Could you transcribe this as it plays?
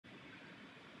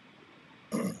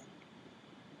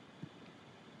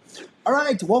All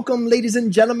right, welcome, ladies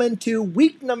and gentlemen, to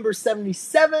week number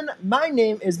 77. My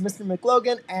name is Mr.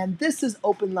 McLogan, and this is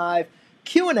Open Live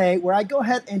Q&A, where I go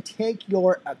ahead and take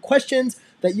your questions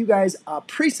that you guys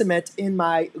pre-submit in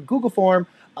my Google form,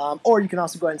 or you can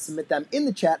also go ahead and submit them in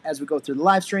the chat as we go through the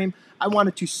live stream. I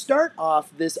wanted to start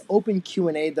off this open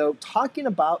Q&A, though, talking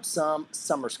about some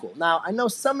summer school. Now, I know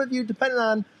some of you, depending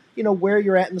on where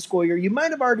you're at in the school year, you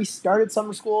might have already started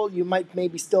summer school. You might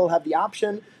maybe still have the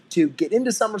option to get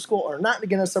into summer school or not to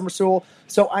get into summer school.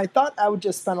 So I thought I would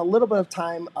just spend a little bit of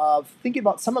time of thinking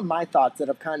about some of my thoughts that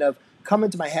have kind of come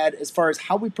into my head as far as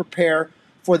how we prepare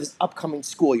for this upcoming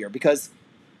school year, because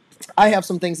I have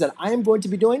some things that I am going to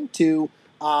be doing to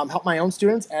help my own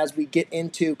students as we get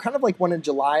into kind of like one in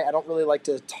July. I don't really like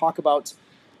to talk about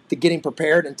the getting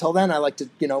prepared until then. I like to,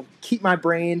 keep my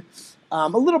brain a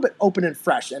little bit open and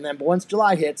fresh. And then once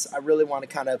July hits, I really want to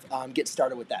kind of get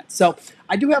started with that. So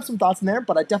I do have some thoughts in there,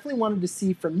 but I definitely wanted to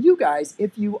see from you guys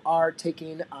if you are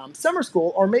taking summer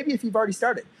school or maybe if you've already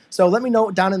started. So let me know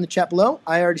down in the chat below.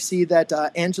 I already see that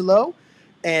Angelo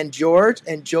and George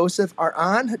and Joseph are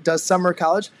on. Does summer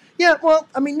college? Yeah, well,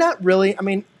 I mean, not really. I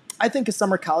mean, I think a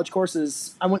summer college course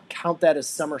is, I wouldn't count that as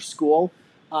summer school.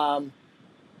 I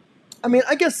mean,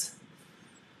 I guess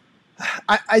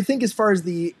I think as far as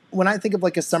when I think of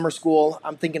like a summer school,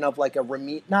 I'm thinking of like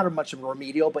not much of a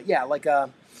remedial, but yeah, like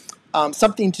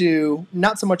something to,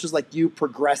 not so much as like you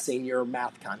progressing your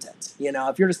math content.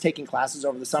 If you're just taking classes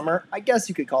over the summer, I guess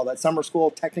you could call that summer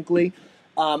school technically.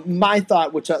 My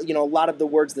thought, which, a lot of the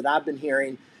words that I've been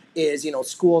hearing is,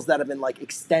 schools that have been like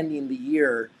extending the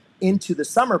year into the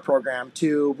summer program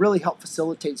to really help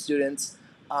facilitate students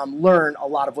learn a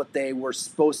lot of what they were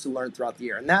supposed to learn throughout the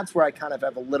year. And that's where I kind of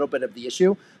have a little bit of the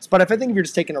issue. But if you're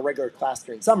just taking a regular class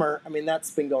during summer, I mean, that's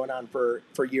been going on for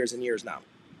years and years now.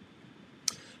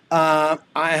 I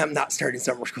am not starting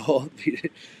summer school.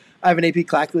 I have an AP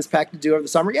calculus pack to do over the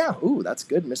summer. Yeah, ooh, that's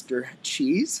good, Mr.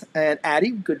 Cheese. And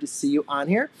Addie, good to see you on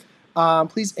here.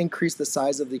 Please increase the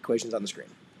size of the equations on the screen.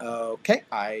 Okay,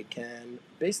 I can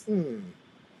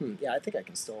yeah, I think I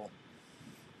can still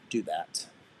do that.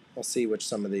 We'll see which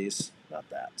some of these, not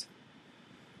that.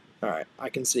 All right, I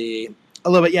can see a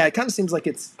little bit. Yeah, it kind of seems like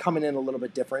it's coming in a little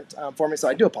bit different for me, so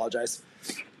I do apologize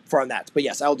for that. But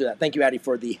yes, I will do that. Thank you, Addie,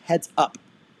 for the heads up.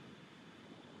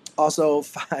 Also,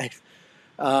 5.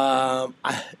 Do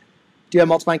you have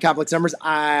multiplying complex numbers?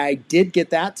 I did get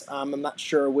that. I'm not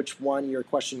sure which one your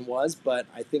question was, but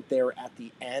I think they were at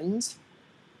the end.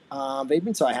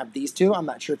 So I have these two. I'm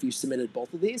not sure if you submitted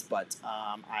both of these, but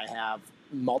I have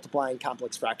multiplying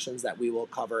complex fractions that we will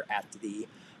cover at the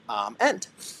end.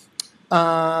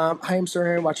 Hi, I'm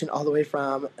sorry, watching all the way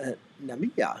from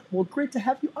Namibia. Well, great to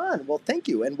have you on. Well, thank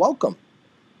you and welcome.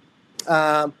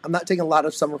 I'm not taking a lot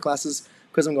of summer classes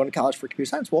because I'm going to college for computer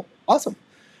science. Well, awesome.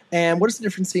 And what is the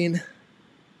difference in?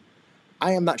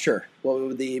 I am not sure what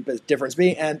would the difference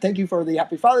be. And thank you for the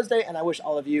Happy Father's Day. And I wish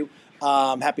all of you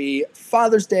Happy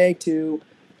Father's Day to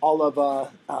all of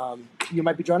you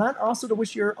might be joining on, or also to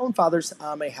wish your own fathers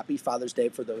a Happy Father's Day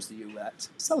for those of you that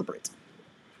celebrate.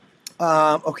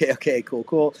 Okay,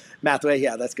 cool. Mathway,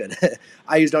 yeah, that's good.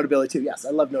 I use Notability too. Yes, I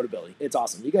love Notability. It's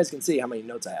awesome. You guys can see how many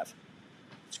notes I have.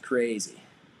 It's crazy.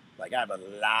 Like, I have a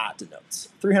lot of notes.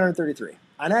 333.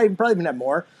 And I probably even have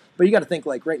more, but you got to think,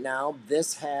 like, right now,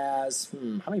 this has,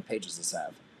 how many pages does this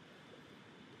have?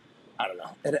 I don't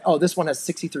know. This one has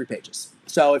 63 pages.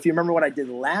 So if you remember what I did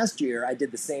last year, I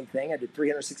did the same thing. I did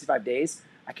 365 days.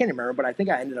 I can't remember, but I think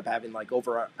I ended up having like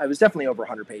I was definitely over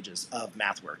 100 pages of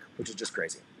math work, which is just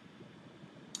crazy.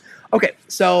 Okay,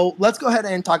 so let's go ahead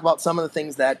and talk about some of the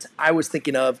things that I was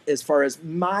thinking of as far as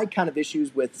my kind of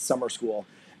issues with summer school.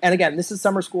 And again, this is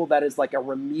summer school that is like a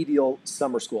remedial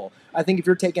summer school. I think if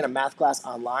you're taking a math class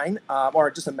online or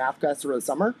just a math class through the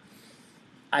summer,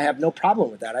 I have no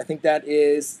problem with that. I think that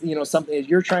is, something if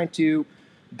you're trying to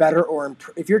better or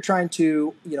if you're trying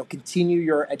to, continue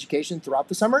your education throughout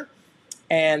the summer,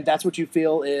 and that's what you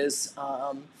feel is,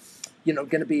 going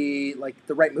to be like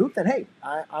the right move, then hey,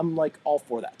 I'm like all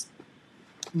for that.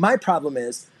 My problem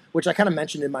is, which I kind of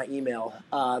mentioned in my email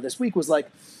this week, was like,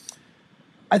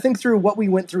 I think through what we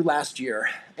went through last year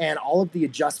and all of the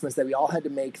adjustments that we all had to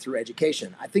make through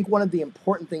education, I think one of the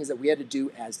important things that we had to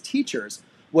do as teachers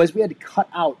was we had to cut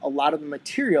out a lot of the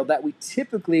material that we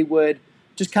typically would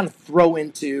just kind of throw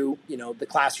into, the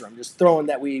classroom, just throwing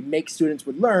that we make students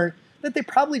would learn that they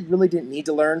probably really didn't need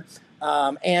to learn.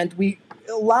 And we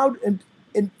allowed and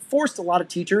forced a lot of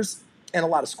teachers and a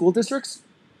lot of school districts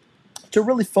to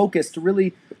really focus, to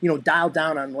really, dial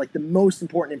down on like the most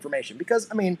important information. Because,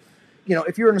 I mean,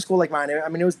 if you're in a school like mine, I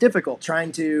mean, it was difficult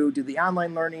trying to do the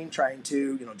online learning, trying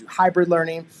to, do hybrid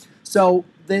learning. So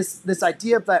this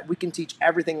idea that we can teach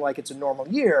everything like it's a normal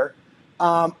year,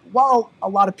 while a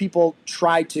lot of people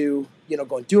try to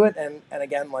go and do it, and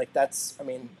again, like that's, I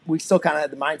mean, we still kind of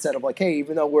had the mindset of like, hey,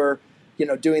 even though we're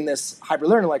doing this hybrid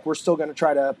learning, like we're still going to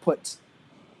try to put,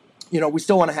 we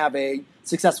still want to have a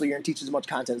successful year and teach as much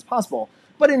content as possible.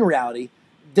 But in reality,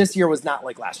 this year was not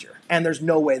like last year, and there's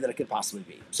no way that it could possibly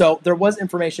be. So there was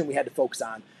information we had to focus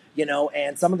on,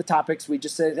 and some of the topics we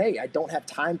just said, hey, I don't have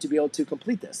time to be able to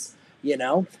complete this,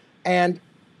 and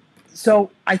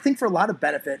so I think for a lot of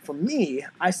benefit for me,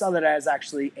 I saw that as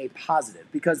actually a positive,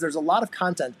 because there's a lot of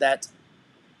content that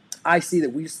I see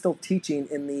that we're still teaching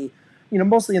in the,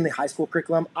 mostly in the high school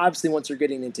curriculum. Obviously, once you're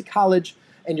getting into college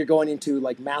and you're going into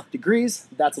like math degrees,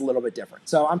 that's a little bit different.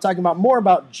 So I'm talking about more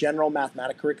about general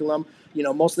mathematics curriculum,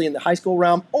 mostly in the high school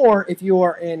realm, or if you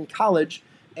are in college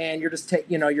and you're just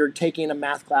you're taking a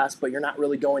math class, but you're not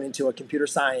really going into a computer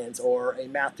science or a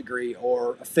math degree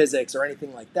or a physics or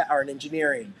anything like that, or an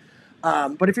engineering.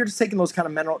 But if you're just taking those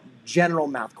kind of general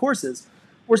math courses,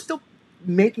 we're still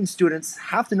making students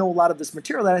have to know a lot of this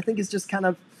material that I think is just kind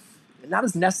of not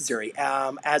as necessary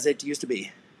as it used to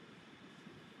be.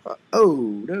 Oh,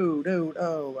 no, no,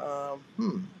 no.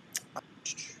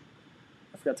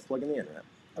 I forgot to plug in the internet.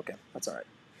 Okay, that's all right.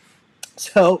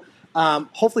 So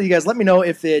hopefully you guys let me know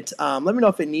if it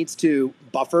needs to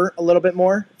buffer a little bit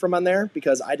more from on there,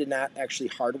 because I did not actually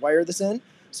hardwire this in.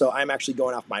 So I'm actually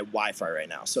going off my Wi-Fi right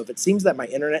now. So if it seems that my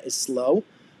internet is slow,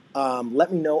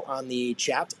 let me know on the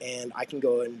chat and I can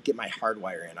go and get my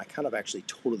hardwire in. I kind of actually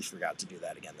totally forgot to do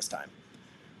that again this time.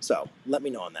 So let me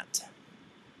know on that.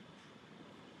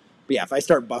 But yeah, if I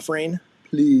start buffering,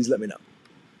 please let me know.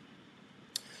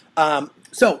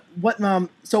 So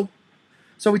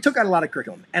we took out a lot of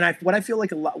curriculum, and what I feel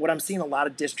like what I'm seeing a lot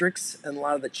of districts and a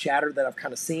lot of the chatter that I've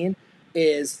kind of seen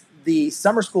is the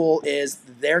summer school is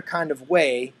their kind of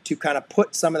way to kind of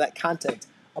put some of that content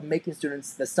of making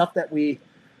students the stuff that we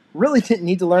really didn't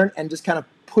need to learn, and just kind of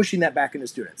pushing that back into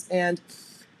students. And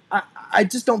I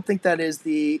just don't think that is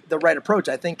the right approach.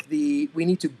 I think we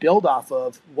need to build off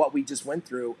of what we just went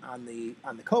through on the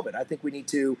COVID. I think we need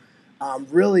to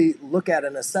really look at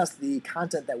and assess the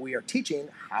content that we are teaching,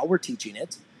 how we're teaching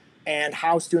it, and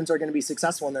how students are going to be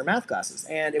successful in their math classes.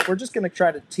 And if we're just going to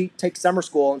try to take summer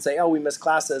school and say, oh, we missed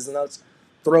classes, and let's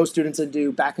throw students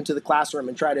back into the classroom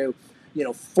and try to,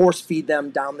 force feed them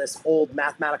down this old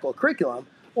mathematical curriculum,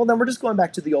 well, then we're just going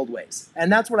back to the old ways.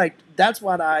 And that's what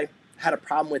I had a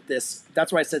problem with this.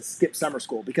 That's why I said skip summer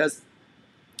school, because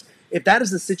if that is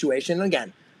the situation, and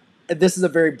again, this is a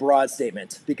very broad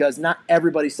statement, because not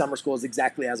everybody's summer school is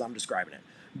exactly as I'm describing it.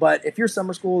 But if your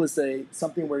summer school is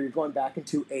something where you're going back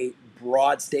into a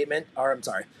broad statement, or I'm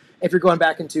sorry, if you're going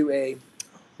back into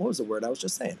what was the word I was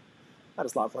just saying? I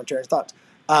just lost my train of thought.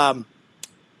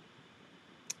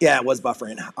 Yeah, it was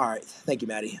buffering. All right, thank you,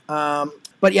 Maddie.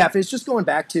 But yeah, if it's just going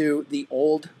back to the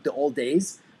old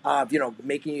days,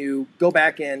 making you go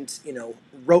back and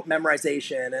rote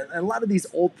memorization and a lot of these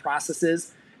old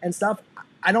processes and stuff,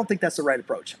 I don't think that's the right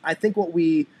approach. I think what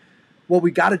we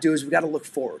got to do is we got to look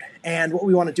forward, and what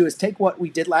we want to do is take what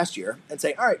we did last year and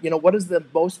say, all right,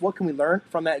 what can we learn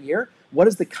from that year? What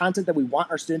is the content that we want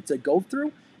our students to go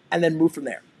through, and then move from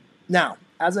there. Now,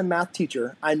 as a math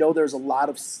teacher, I know there's a lot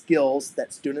of skills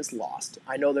that students lost.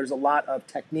 I know there's a lot of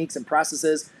techniques and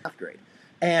processes grade,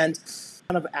 and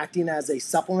kind of acting as a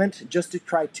supplement just to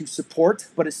try to support,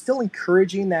 but it's still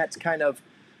encouraging that kind of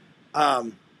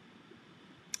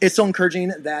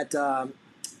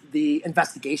the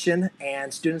investigation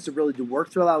and students to really do work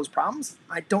through a lot of those problems.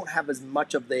 I don't have as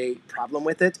much of the problem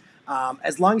with it,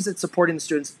 as long as it's supporting the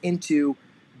students into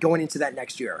going into that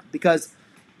next year. Because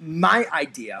my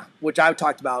idea, which I've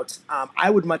talked about, I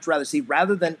would much rather see,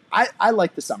 rather than, I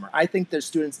like the summer. I think the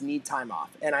students need time off,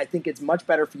 and I think it's much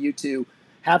better for you to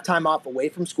have time off away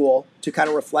from school to kind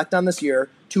of reflect on this year,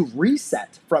 to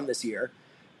reset from this year,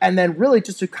 and then really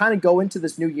just to kind of go into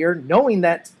this new year knowing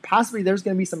that possibly there's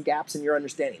going to be some gaps in your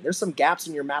understanding. There's some gaps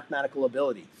in your mathematical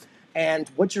ability. And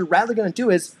what you're rather going to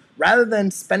do is, rather than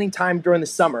spending time during the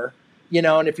summer,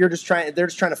 and if they're just trying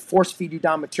to force feed you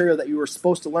down material that you were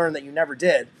supposed to learn that you never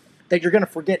did, that you're going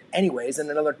to forget anyways in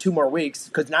another 2 more weeks,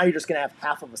 because now you're just going to have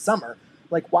half of a summer.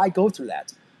 Like, why go through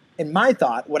that? In my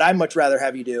thought, what I'd much rather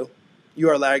have you do, you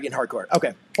are lagging hardcore.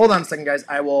 Okay, hold on a second, guys.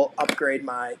 I will upgrade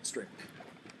my stream.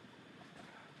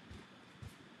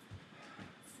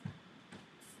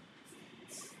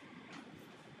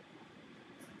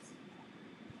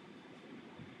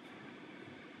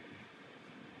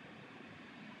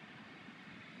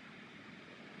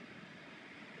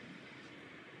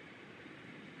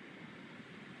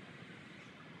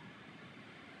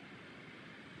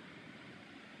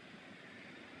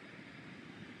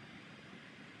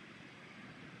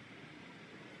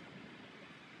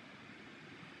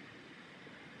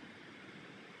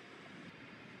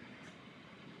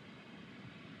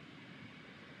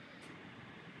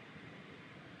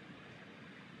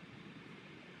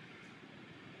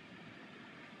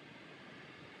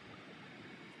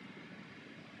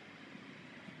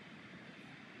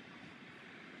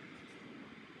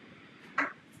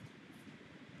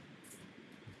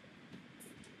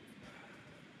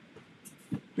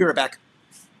 Be right back.